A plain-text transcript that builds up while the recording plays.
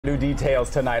New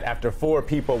details tonight after 4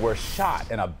 people were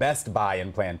shot in a Best Buy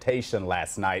in Plantation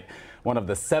last night. One of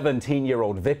the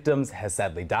 17-year-old victims has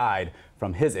sadly died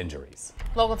from his injuries.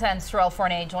 Local 10's Terrell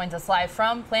Fournier joins us live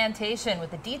from Plantation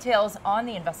with the details on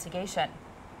the investigation.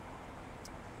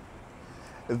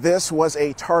 This was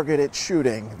a targeted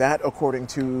shooting, that according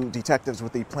to detectives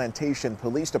with the Plantation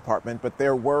Police Department, but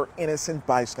there were innocent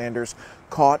bystanders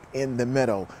caught in the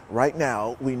middle. Right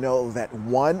now, we know that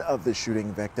one of the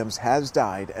shooting victims has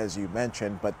died, as you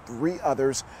mentioned, but 3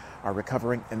 others are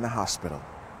recovering in the hospital.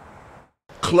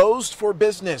 Closed for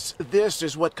business. This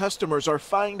is what customers are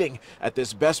finding at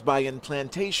this Best Buy in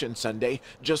Plantation Sunday,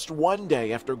 just one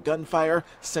day after gunfire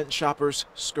sent shoppers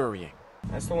scurrying.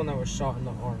 That's the one that was shot in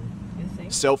the arm.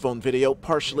 Cell phone video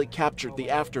partially captured the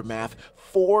aftermath.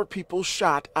 4 people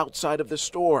shot outside of the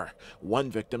store.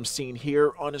 One victim seen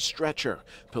here on a stretcher.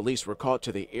 Police were called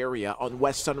to the area on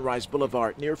West Sunrise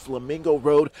Boulevard near Flamingo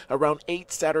Road around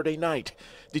 8 Saturday night.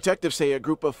 Detectives say a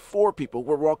group of 4 people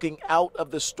were walking out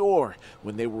of the store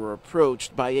when they were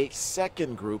approached by a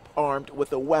second group armed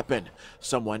with a weapon.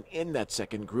 Someone in that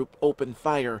second group opened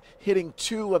fire, hitting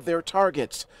 2 of their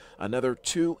targets. Another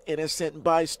 2 innocent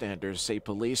bystanders, say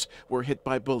police, were hit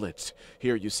by bullets.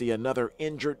 Here you see another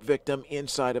injured victim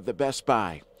inside of the Best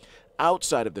Buy.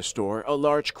 Outside of the store, a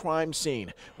large crime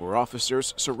scene where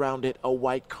officers surrounded a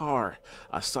white car.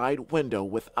 A side window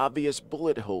with obvious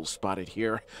bullet holes spotted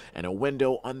here, and a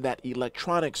window on that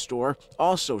electronics store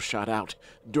also shot out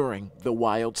during the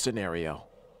wild scenario.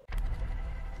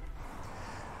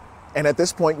 And at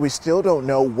this point, we still don't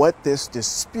know what this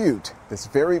dispute, this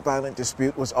very violent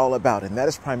dispute, was all about. And that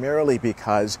is primarily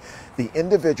because the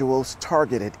individuals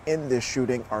targeted in this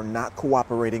shooting are not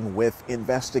cooperating with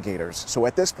investigators. So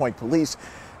at this point, police,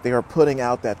 they are putting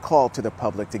out that call to the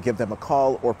public to give them a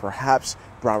call, or perhaps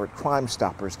Broward Crime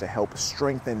Stoppers to help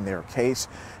strengthen their case.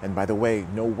 And by the way,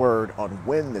 no word on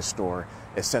when this store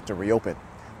is set to reopen.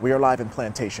 We are live in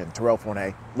Plantation. Terrell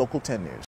Fournier, Local 10 News.